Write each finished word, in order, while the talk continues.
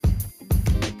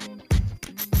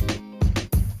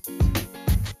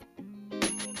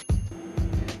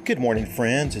Good morning,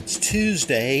 friends. It's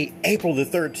Tuesday, April the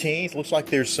 13th. Looks like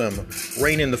there's some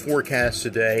rain in the forecast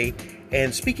today.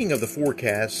 And speaking of the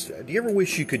forecast, do you ever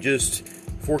wish you could just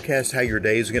forecast how your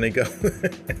day is going to go?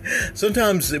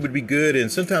 Sometimes it would be good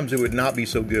and sometimes it would not be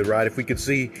so good, right? If we could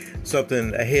see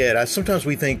something ahead. Sometimes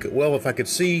we think, well, if I could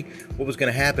see what was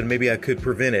going to happen, maybe I could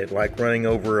prevent it, like running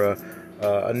over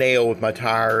a nail with my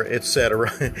tire,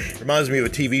 etc. It reminds me of a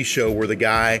TV show where the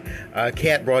guy,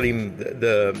 Cat brought him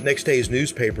the next day's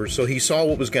newspaper, so he saw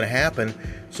what was going to happen,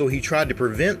 so he tried to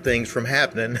prevent things from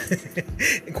happening.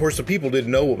 Of course, the people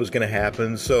didn't know what was going to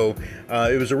happen, so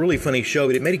it was a really funny show,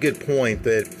 but it made a good point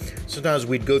that sometimes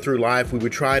we'd go through life, we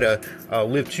would try to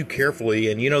live too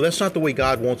carefully, and that's not the way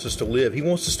God wants us to live. He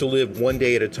wants us to live one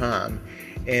day at a time,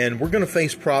 and we're going to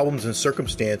face problems and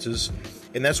circumstances.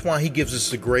 And that's why he gives us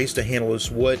the grace to handle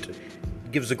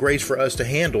gives the grace for us to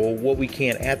handle what we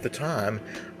can at the time.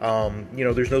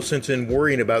 There's no sense in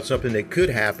worrying about something that could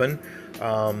happen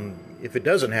if it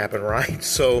doesn't happen, right?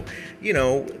 So,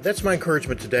 that's my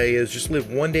encouragement today is just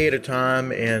live one day at a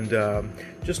time and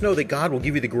just know that God will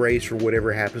give you the grace for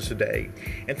whatever happens today.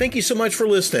 And thank you so much for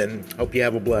listening. Hope you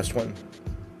have a blessed one.